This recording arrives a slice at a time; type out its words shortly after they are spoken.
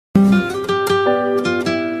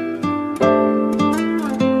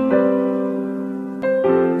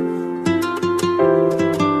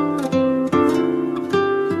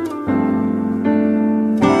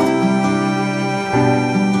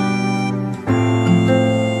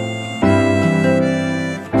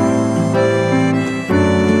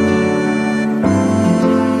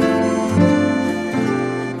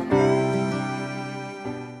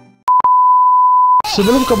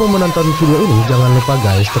Sebelum kamu menonton video ini, jangan lupa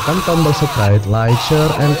guys, tekan tombol subscribe, like, share,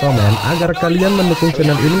 and comment agar kalian mendukung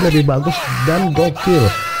channel ini lebih bagus dan gokil.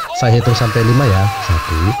 Saya hitung sampai 5 ya.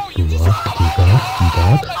 1, 2,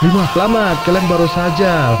 3, 4, 5. Selamat, kalian baru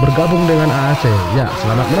saja bergabung dengan Aac. Ya,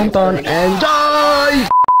 selamat menonton, enjoy!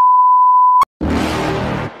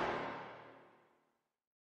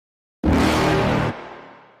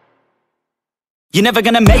 You're never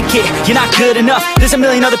gonna make it, you're not good enough. There's a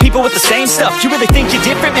million other people with the same stuff. You really think you're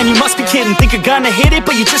different? Man, you must be kidding. Think you're gonna hit it,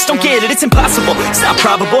 but you just don't get it. It's impossible, it's not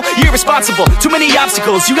probable, you're irresponsible. Too many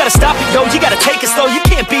obstacles, you gotta stop it, yo. You gotta take it slow, you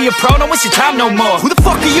can't be a pro. Don't waste your time no more. Who the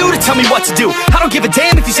fuck are you to tell me what to do? I don't give a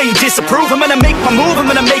damn if you say you disapprove. I'm gonna make my move,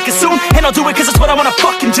 I'm gonna make it soon. And I'll do it cause it's what I wanna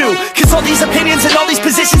fucking do. Cause all these opinions and all these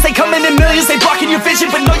positions, they come in millions. They blocking your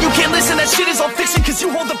vision, but no, you can't listen. That shit is all fiction, cause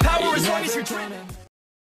you hold the power as long as you're dreaming.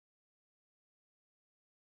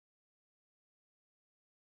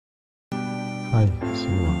 Hai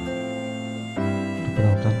semua,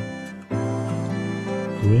 perkenalkan,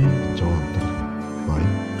 gue cowok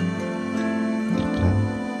terbaik, terkeren,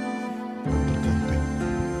 dan terganteng,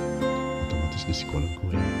 otomatis di sekolah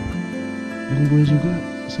gue. Dan gue juga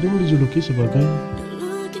sering dijuluki sebagai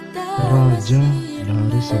raja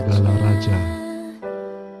dari segala raja.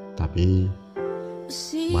 Tapi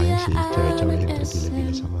banyak sih cewek-cewek yang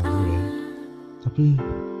terpilih-pilih sama gue. Tapi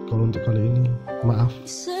kalau untuk kali ini, maaf,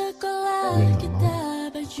 gue gak mau.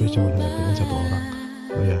 Gue cuma hanya pengen satu orang.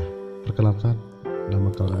 Oh ya, perkenalkan, nama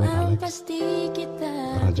kawannya Alex,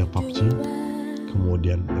 Raja PUBG.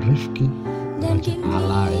 Kemudian Rifki, Raja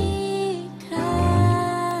Alay.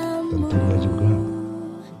 Dan tentunya juga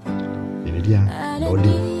ini dia,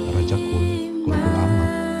 Dodi, Raja cool amat,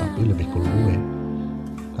 tapi lebih cool gue.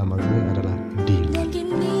 Nama gue adalah Dilan. Ganteng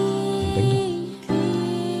deh.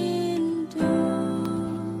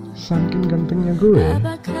 Saking gantengnya gue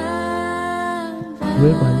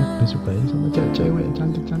banyak disukai sama cewek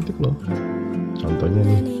cantik-cantik loh. Contohnya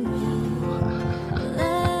nih,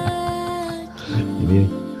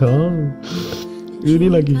 ini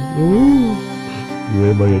lagi, gue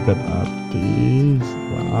bagaikan artis.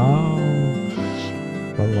 Wow,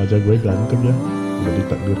 bang, wajah gue ganteng ya, udah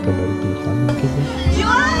ditakdirkan dari Tuhan mungkin ya.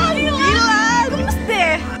 Gila, gemes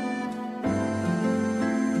deh.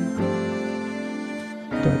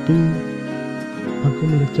 Tapi aku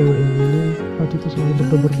melihat cewek yang ini, hatiku selalu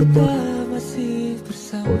berdebar-debar.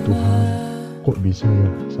 Oh Tuhan, kok bisa ya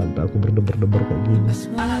sampai aku berdebar-debar kayak gini?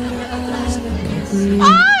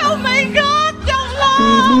 Oh my god, ya Allah.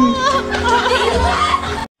 Ini